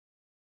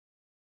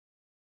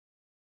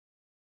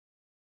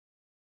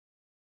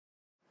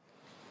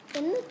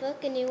In the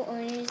book, A New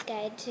Owner's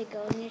Guide to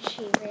Golden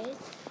Retrievers,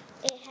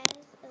 it has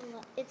a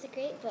lot. It's a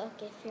great book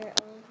if you're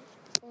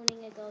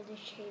owning a golden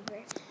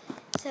retriever.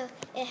 So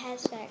it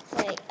has facts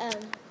like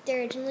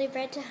they're originally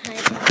bred to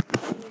hunt,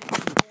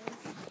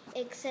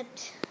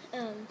 except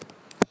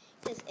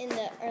because in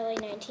the early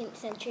 19th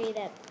century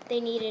that they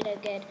needed a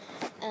good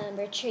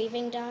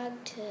retrieving dog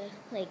to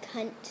like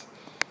hunt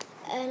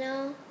and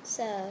all.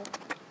 So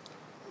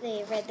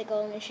they bred the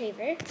golden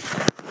retriever.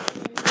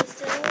 And they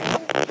still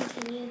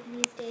continue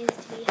these days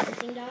to be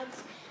hunting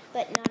dogs,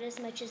 but not as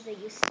much as they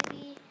used to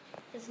be,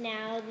 because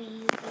now they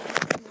use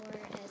these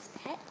more as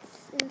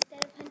pets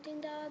instead of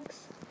hunting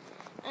dogs.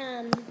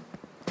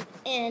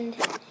 And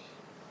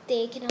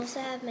they can also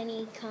have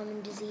many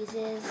common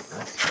diseases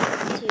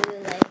to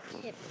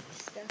like hip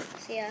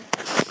stuff. So yeah,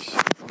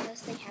 which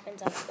mostly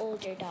happens on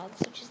older dogs,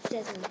 which it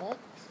says in the book,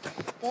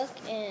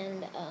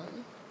 and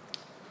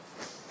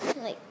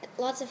like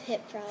lots of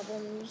hip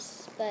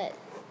problems, but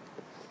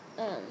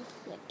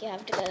like you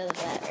have to go to the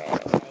vet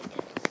right away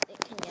because it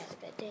can get a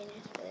bit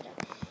dangerous for the dog.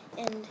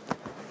 And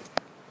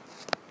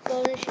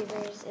golden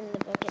retrievers, in the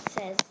book it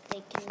says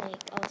they can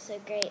make also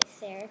great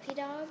therapy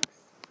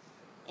dogs,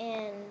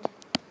 and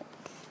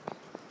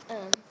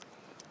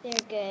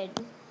they're good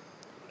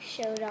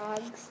show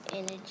dogs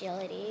in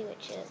agility,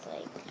 which is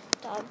like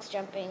dogs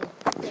jumping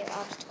their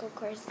obstacle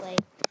course like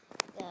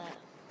the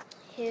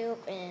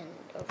hoop and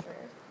over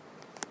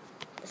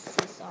the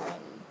seesaw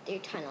and through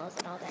tunnels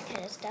and all that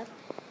kind of stuff.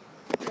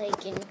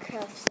 Like in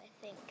Crufts, I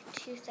think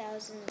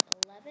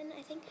 2011,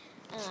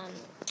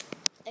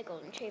 a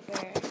golden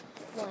retriever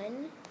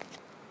won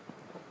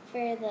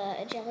for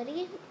the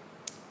agility,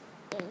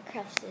 and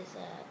Crufts is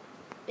a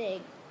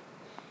big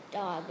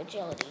dog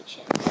agility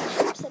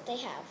championships that they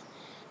have.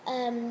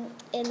 And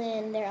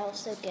then they're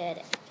also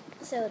good.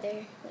 So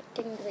they're like,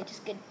 technically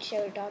just good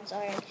show dogs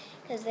are,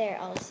 because they're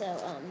also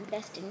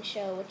best in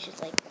show, which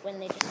is like when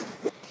they just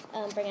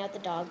bring out the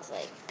dogs,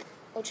 like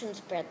which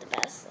ones bred the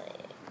best,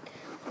 like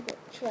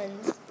which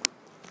ones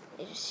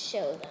they just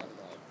show them,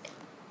 like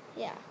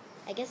yeah.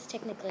 I guess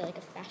technically like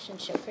a fashion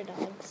show for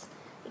dogs,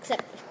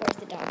 except of course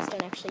the dogs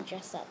don't actually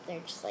dress up. They're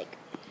just like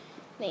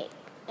they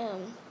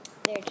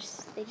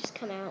just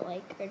come out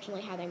like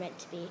originally how they're meant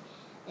to be,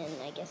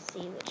 and I guess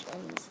see which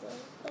one's the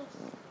best.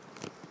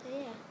 So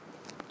yeah,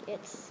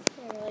 it's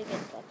a really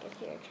good book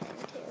if you're trying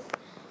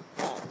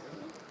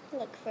to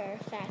look for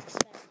facts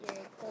about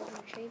your golden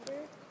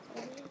retriever.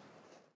 So, yeah.